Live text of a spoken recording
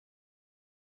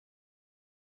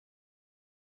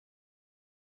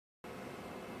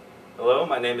Hello,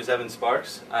 my name is Evan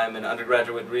Sparks. I'm an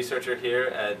undergraduate researcher here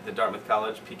at the Dartmouth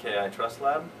College PKI Trust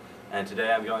Lab, and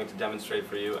today I'm going to demonstrate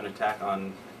for you an attack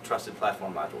on Trusted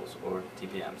Platform Modules, or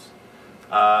TPMs.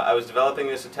 I was developing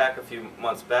this attack a few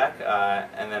months back,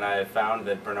 and then I found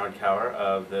that Bernard Kauer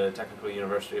of the Technical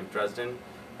University of Dresden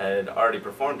had already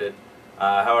performed it.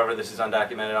 However, this is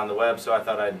undocumented on the web, so I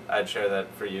thought I'd share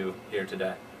that for you here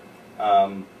today.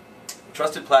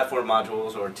 Trusted Platform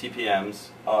Modules, or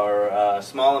TPMs, are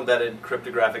small embedded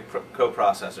cryptographic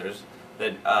coprocessors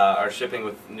that are shipping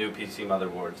with new PC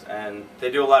motherboards, and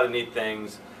they do a lot of neat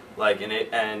things like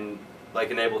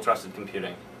enable trusted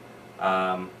computing,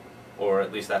 or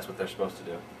at least that's what they're supposed to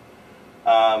do.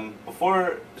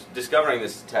 Before discovering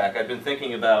this attack, I'd been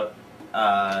thinking about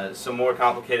some more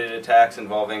complicated attacks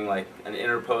involving like an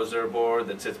interposer board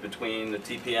that sits between the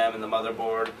TPM and the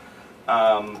motherboard.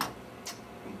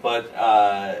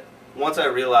 But once I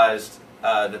realized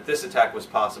that this attack was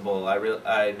possible,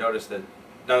 I noticed that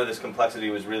none of this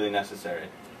complexity was really necessary.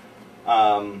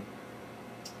 So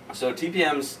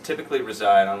TPMs typically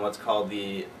reside on what's called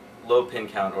the low pin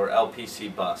count, or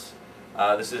LPC bus.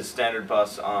 This is standard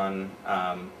bus on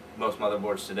most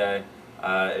motherboards today.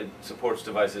 It supports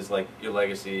devices like your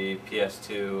legacy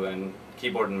PS2 and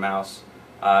keyboard and mouse,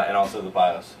 and also the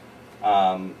BIOS.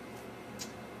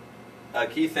 A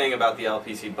key thing about the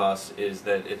LPC bus is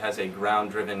that it has a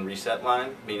ground-driven reset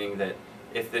line, meaning that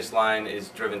if this line is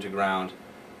driven to ground,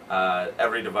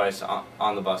 every device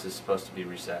on the bus is supposed to be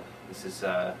reset. This is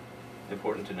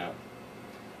important to note.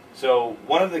 So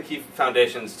one of the key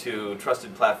foundations to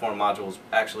Trusted Platform Modules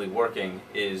actually working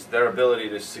is their ability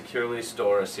to securely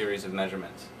store a series of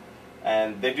measurements.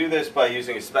 And they do this by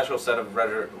using a special set of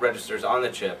registers on the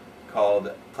chip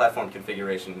called Platform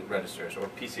Configuration Registers, or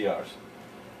PCRs.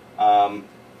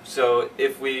 So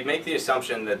if we make the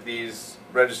assumption that these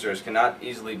registers cannot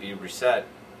easily be reset,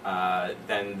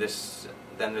 then this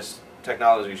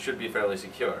technology should be fairly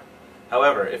secure.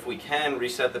 However, if we can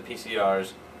reset the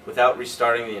PCRs without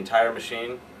restarting the entire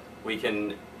machine, we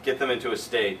can get them into a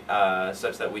state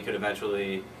such that we could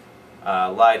eventually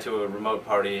lie to a remote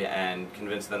party and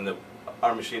convince them that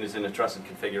our machine is in a trusted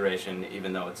configuration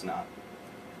even though it's not.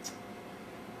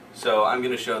 So I'm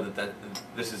going to show that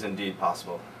this is indeed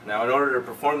possible. Now, in order to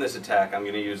perform this attack, I'm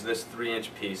going to use this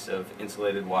 3-inch piece of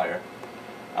insulated wire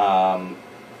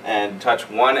and touch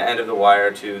one end of the wire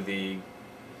to the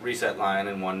reset line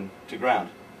and one to ground.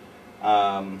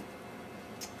 So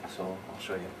I'll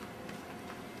show you.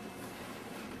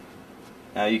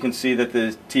 Now you can see that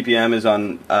the TPM is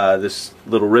on this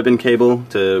little ribbon cable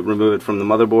to remove it from the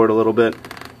motherboard a little bit.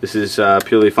 This is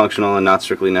purely functional and not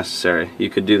strictly necessary. You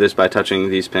could do this by touching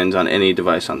these pins on any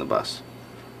device on the bus.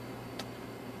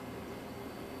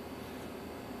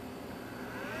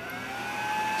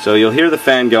 So you'll hear the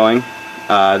fan going.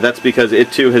 That's because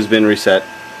it too has been reset,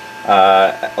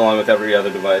 along with every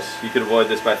other device. You could avoid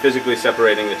this by physically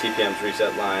separating the TPM's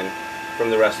reset line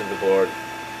from the rest of the board,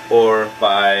 or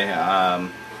by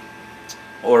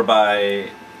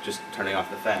just turning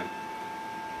off the fan.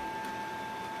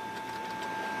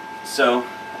 So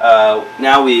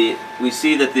now we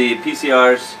see that the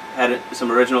PCRs had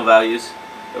some original values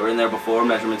that were in there before,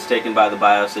 measurements taken by the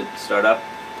BIOS at startup.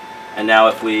 And now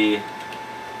if we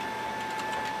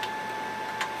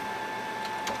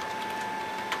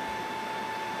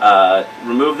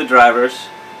remove the drivers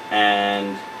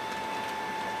and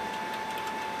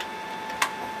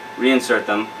reinsert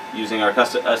them using our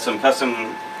some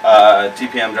custom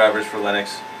TPM drivers for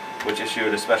Linux, which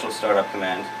issued a special startup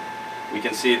command, we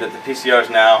can see that the PCRs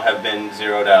now have been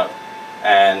zeroed out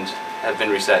and have been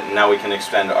reset, and now we can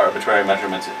extend arbitrary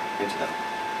measurements into them.